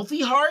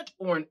healthy heart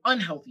or an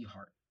unhealthy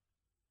heart?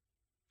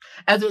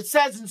 As it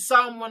says in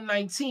Psalm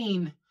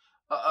 119,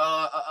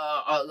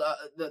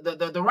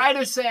 the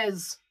writer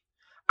says,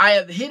 I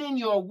have hidden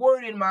your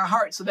word in my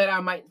heart so that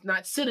I might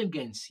not sin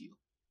against you.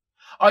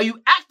 Are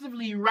you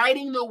actively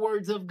writing the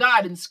words of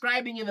God,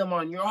 inscribing them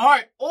on your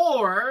heart,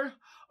 or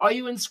are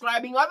you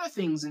inscribing other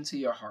things into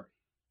your heart?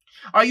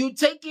 Are you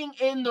taking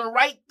in the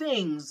right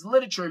things,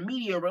 literature,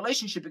 media,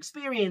 relationship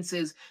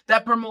experiences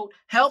that promote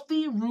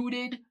healthy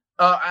rooting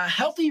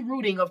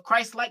of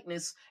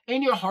Christ-likeness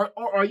in your heart,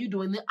 or are you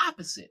doing the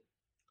opposite?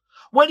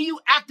 What are you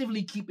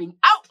actively keeping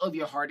out of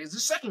your heart is the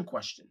second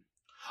question.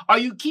 Are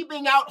you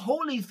keeping out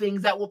holy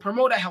things that will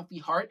promote a healthy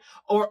heart,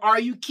 or are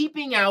you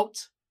keeping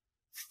out,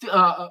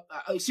 are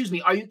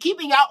you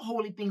keeping out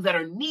holy things that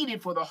are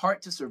needed for the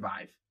heart to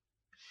survive?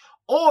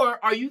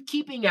 Or are you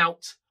keeping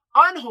out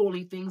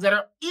unholy things that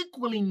are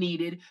equally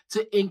needed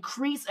to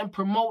increase and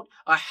promote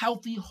a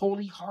healthy,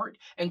 holy heart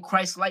and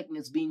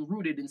Christ-likeness being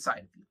rooted inside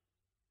of you?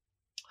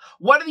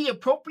 What are the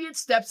appropriate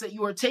steps that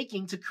you are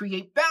taking to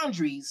create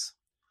boundaries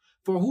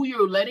for who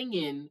you're letting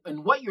in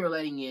and what you're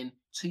letting in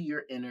to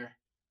your inner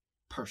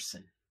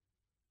person?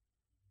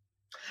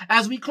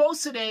 As we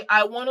close today,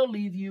 I want to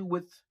leave you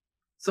with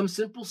some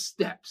simple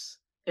steps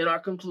in our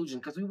conclusion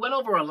because we went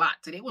over a lot.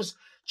 Today was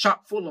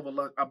chock full of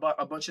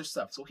a bunch of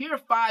stuff. So here are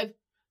 5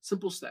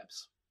 simple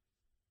steps.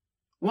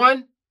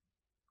 1,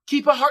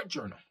 keep a heart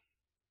journal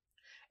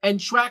and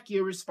track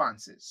your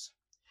responses.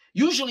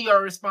 Usually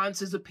our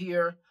responses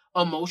appear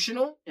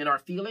emotional in our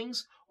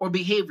feelings or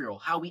behavioral,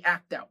 how we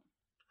act out.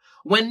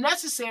 When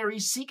necessary,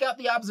 seek out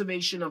the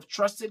observation of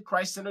trusted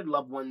Christ-centered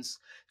loved ones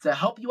to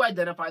help you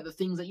identify the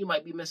things that you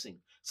might be missing.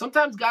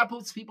 Sometimes God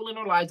puts people in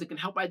our lives that can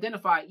help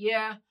identify,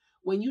 yeah,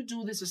 when you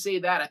do this or say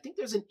that, I think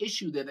there's an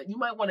issue there that you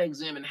might want to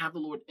examine and have the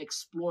Lord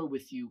explore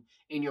with you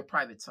in your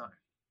private time.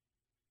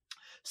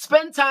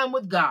 Spend time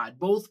with God,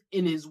 both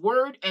in his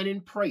word and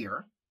in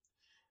prayer,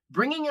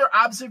 bringing your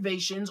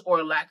observations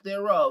or lack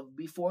thereof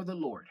before the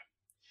Lord.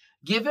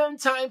 Give him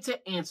time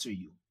to answer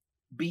you.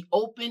 Be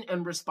open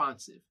and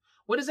responsive.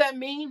 What does that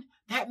mean?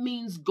 That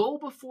means go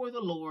before the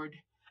Lord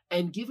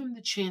and give him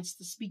the chance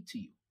to speak to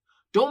you.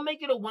 Don't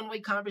make it a one-way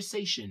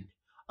conversation.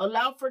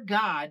 Allow for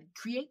God,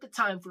 create the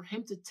time for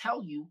him to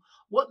tell you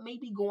what may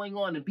be going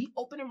on, and be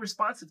open and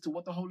responsive to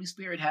what the Holy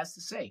Spirit has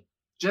to say.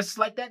 Just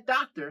like that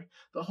doctor,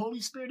 the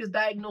Holy Spirit is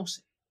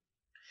diagnosing.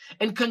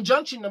 In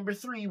conjunction, number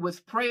 3,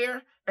 with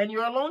prayer and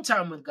your alone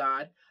time with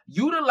God,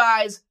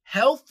 utilize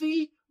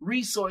healthy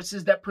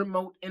resources that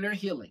promote inner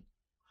healing.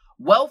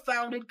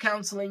 Well-founded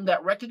counseling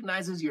that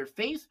recognizes your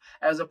faith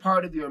as a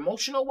part of your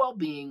emotional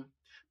well-being,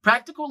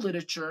 practical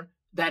literature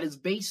that is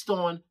based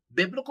on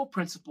biblical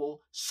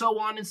principle, so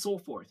on and so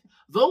forth.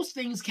 Those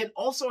things can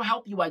also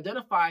help you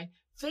identify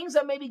things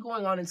that may be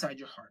going on inside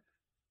your heart.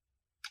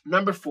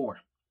 Number 4,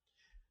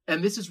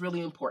 and this is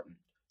really important,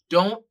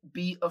 don't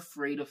be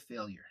afraid of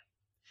failure.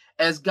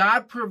 As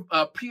God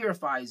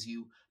purifies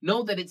you,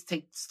 know that it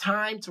takes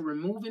time to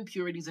remove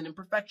impurities and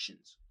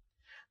imperfections.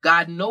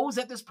 God knows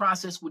that this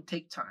process would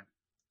take time.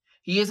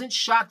 He isn't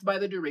shocked by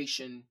the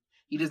duration.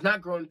 He does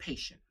not grow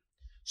impatient.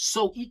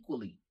 So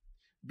equally,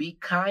 be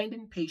kind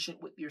and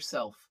patient with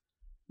yourself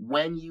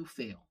when you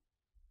fail.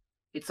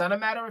 It's not a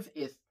matter of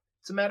if,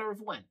 it's a matter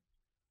of when.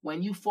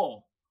 When you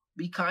fall,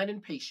 be kind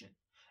and patient,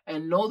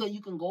 and know that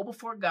you can go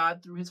before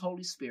God through his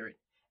Holy Spirit,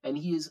 and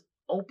he is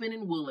open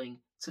and willing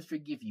to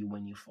forgive you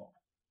when you fall.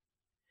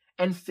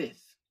 And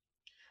 5th,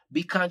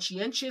 be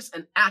conscientious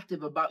and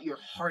active about your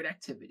heart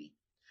activity,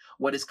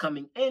 what is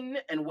coming in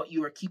and what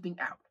you are keeping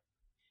out.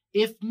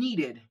 If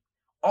needed,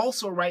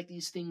 also write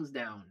these things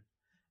down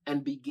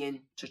and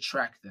begin to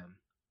track them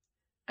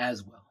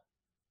as well.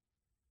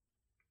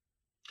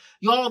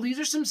 Y'all, these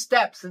are some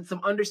steps and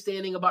some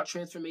understanding about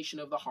transformation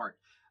of the heart.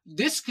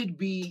 This could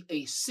be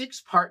a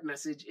 6-part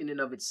message in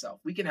and of itself.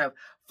 We can have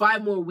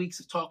 5 more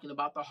weeks of talking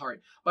about the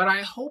heart. But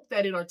I hope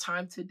that in our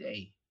time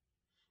today,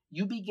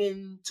 you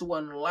begin to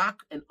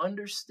unlock and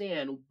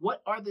understand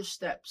what are the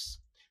steps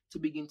to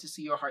begin to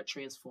see your heart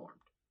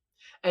transformed.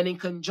 And in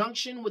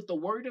conjunction with the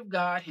Word of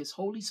God, his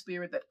Holy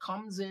Spirit that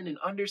comes in and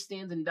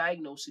understands and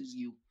diagnoses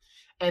you,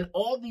 and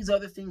all these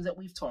other things that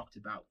we've talked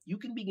about, you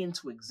can begin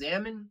to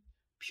examine,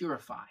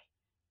 purify,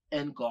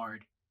 and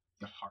guard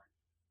your heart.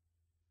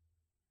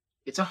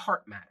 It's a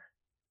heart matter.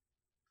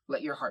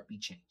 Let your heart be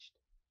changed.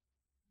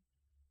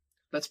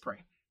 Let's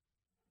pray.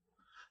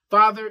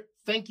 Father,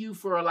 thank you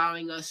for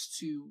allowing us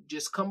to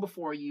just come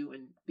before you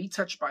and be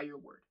touched by your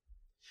word.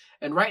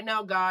 And right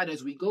now, God,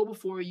 as we go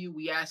before you,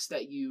 we ask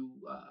that you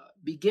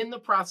begin the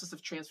process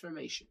of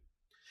transformation.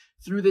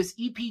 Through this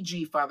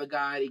EPG, Father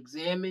God,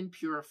 examine,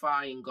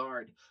 purify, and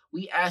guard.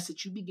 We ask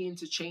that you begin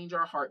to change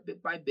our heart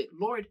bit by bit.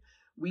 Lord,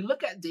 we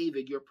look at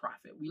David, your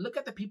prophet. We look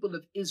at the people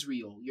of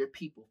Israel, your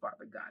people,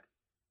 Father God.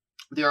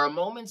 There are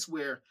moments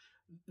where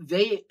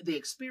they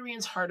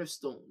experience heart of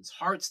stones,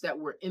 hearts that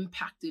were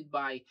impacted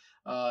by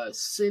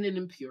sin and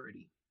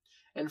impurity.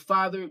 And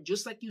Father,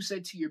 just like you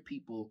said to your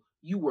people,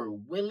 you were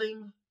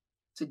willing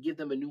to give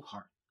them a new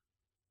heart.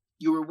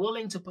 You were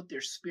willing to put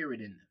their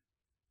spirit in them.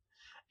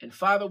 And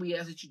Father, we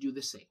ask that you do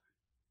the same.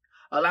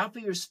 Allow for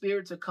your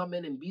spirit to come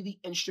in and be the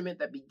instrument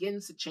that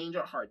begins to change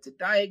our heart, to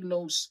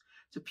diagnose,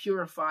 to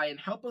purify, and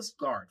help us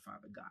guard,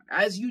 Father God.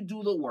 As you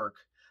do the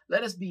work,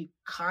 let us be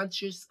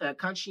conscientious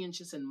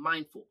and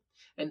mindful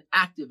and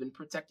active in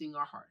protecting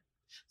our heart,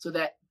 so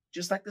that,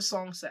 just like the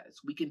song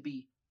says, we can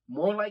be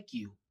more like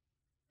you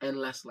and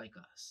less like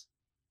us.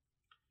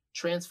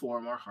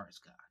 Transform our hearts,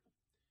 God.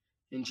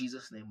 In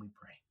Jesus' name we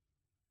pray.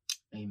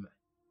 Amen.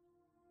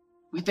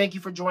 We thank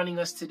you for joining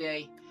us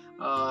today.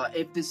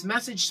 If this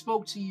message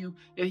spoke to you,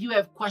 if you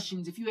have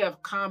questions, if you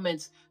have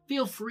comments,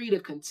 feel free to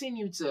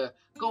continue to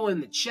go in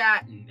the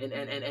chat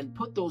and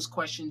put those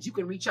questions. You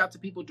can reach out to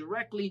people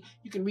directly.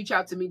 You can reach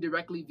out to me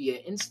directly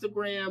via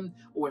Instagram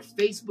or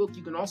Facebook.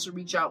 You can also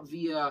reach out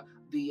via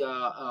the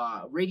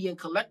Radiant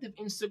Collective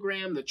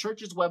Instagram, the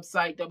church's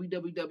website,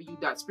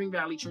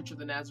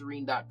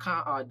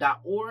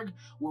 www.springvalleychurchofthenazarene.org,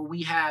 where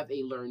we have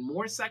a Learn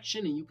More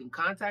section, and you can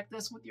contact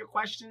us with your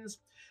questions.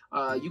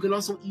 You can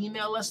also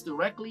email us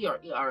directly.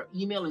 Our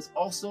email is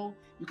also,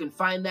 you can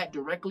find that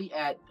directly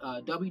at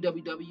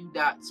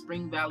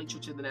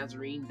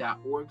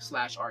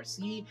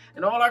www.springvalleychurchofthenazarene.org/RC,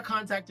 and all our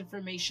contact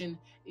information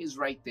is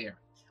right there.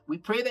 We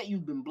pray that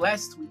you've been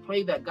blessed. We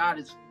pray that God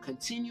is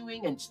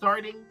continuing and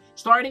starting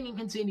and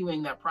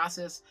continuing that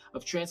process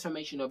of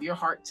transformation of your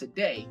heart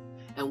today.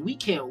 And we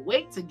can't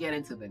wait to get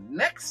into the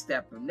next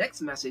step, the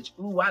next message.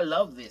 Ooh, I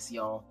love this,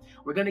 y'all.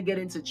 We're going to get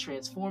into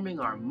transforming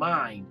our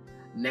mind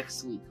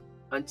next week.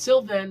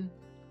 Until then,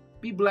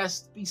 be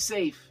blessed, be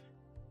safe,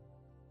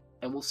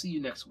 and we'll see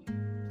you next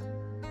week.